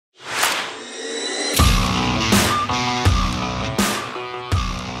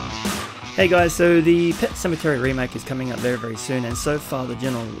Hey guys, so the Pet Sematary remake is coming up very, very soon, and so far the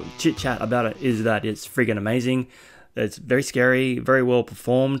general chit-chat about it is that it's friggin' amazing. It's very scary, very well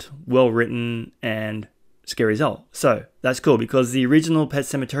performed, well written, and scary as hell. So that's cool, because the original Pet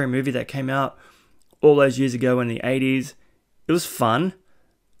Sematary movie that came out all those years ago in the 80s, it was fun,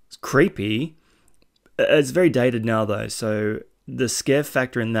 it's creepy. It's very dated now though, so the scare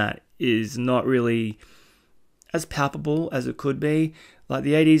factor in that is not really as palpable as it could be. Like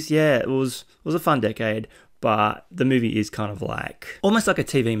the 80s, yeah, it was a fun decade, but the movie is kind of like, almost like a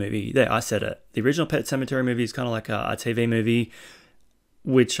TV movie. There, I said it. The original Pet Sematary movie is kind of like a TV movie,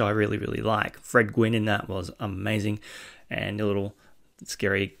 which I really, really like. Fred Gwynn in that was amazing, and a little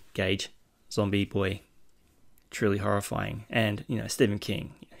scary Gage zombie boy, truly horrifying. And, you know, Stephen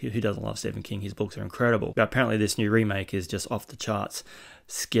King. Who doesn't love Stephen King? His books are incredible. But apparently this new remake is just off the charts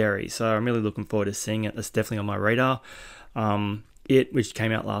scary. So I'm really looking forward to seeing it. It's definitely on my radar. It, which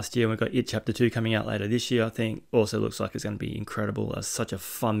came out last year, and we've got It Chapter 2 coming out later this year, I think. Also looks like it's going to be incredible. It's such a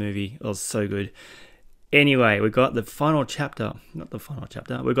fun movie. It was so good. Anyway, we've got the final chapter. Not the final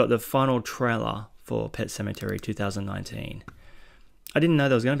chapter. We've got the final trailer for Pet Sematary 2019. I didn't know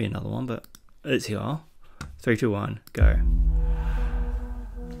there was going to be another one, but it's here. 3, 2, 1, go.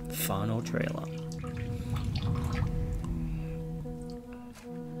 Final trailer.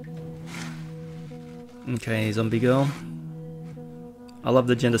 Okay, zombie girl. I love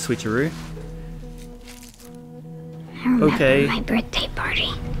the gender switcheroo. I remember okay. My birthday party.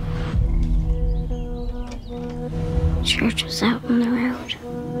 Church was out on the road.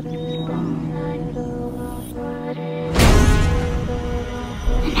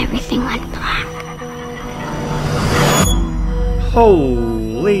 And everything went black.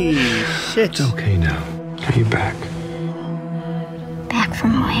 Holy shit. It's okay now. Are you back? Back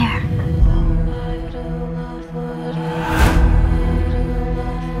from where?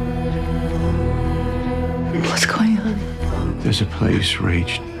 What's going on? There's a place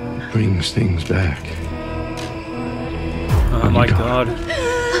Rage brings things back. Oh my god.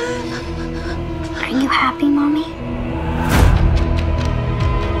 Are you happy, Mommy?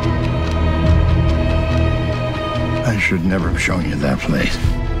 I should never have shown you that place.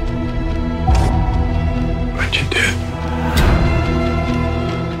 But you did.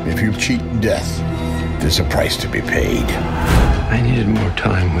 If you cheat death, there's a price to be paid. I needed more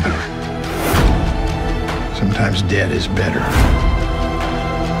time with her. Sometimes dead is better.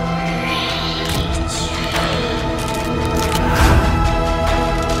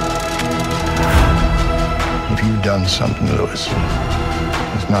 If you've done something, Lewis,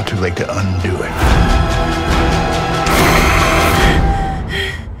 it's not too late to undo it.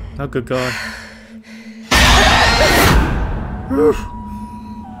 Oh, good god.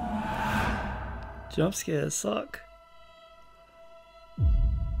 Jump scares suck.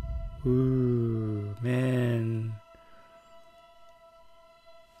 Ooh, man.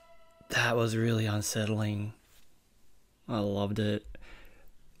 That was really unsettling. I loved it.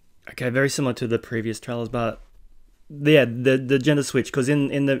 Okay, very similar to the previous trailers, but yeah, the gender switch, because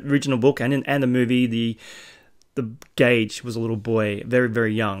in the original book and in the movie, the Gage was a little boy, very,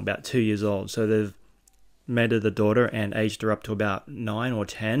 very young, about 2 years old. So they've made her the daughter and aged her up to about 9 or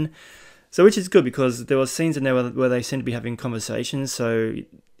 10. So which is good, because there were scenes in there where they seem to be having conversations. So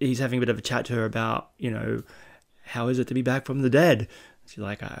he's having a bit of a chat to her about, you know, how is it to be back from the dead? She's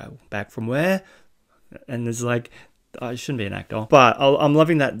like, back from where? And it's like, I shouldn't be an actor. But I'm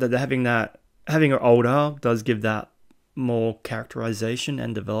loving that they're having that. Having her older does give that more characterization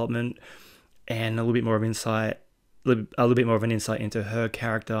and development, and a little bit more of insight, a little bit more of an insight into her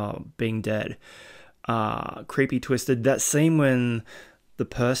character being dead. Creepy, twisted. That scene when the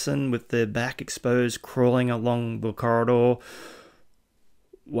person with their back exposed crawling along the corridor,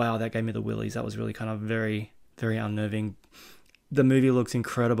 wow, that gave me the willies. That was really kind of very, very unnerving. The movie looks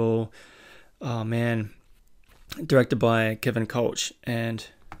incredible. Oh man, directed by Kevin Kolch and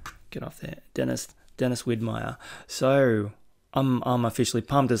get off there, Dennis Widmeyer. So I'm officially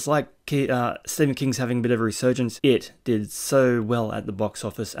pumped. It's like Stephen King's having a bit of a resurgence. It did so well at the box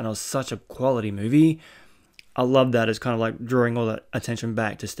office, and it was such a quality movie. I love that. It's kind of like drawing all that attention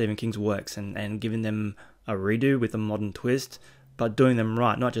back to Stephen King's works and giving them a redo with a modern twist, but doing them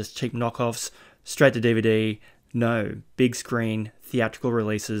right, not just cheap knockoffs, straight to DVD. No, big screen, theatrical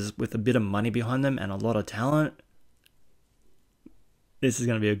releases with a bit of money behind them and a lot of talent. This is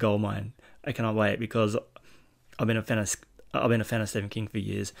going to be a goldmine. I cannot wait, because I've been a fan of Stephen King for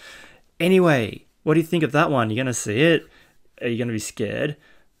years. Anyway, what do you think of that one? You're going to see it? Are you going to be scared?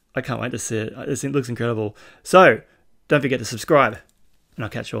 I can't wait to see it. It looks incredible. So, don't forget to subscribe, and I'll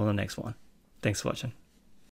catch you all on the next one. Thanks for watching.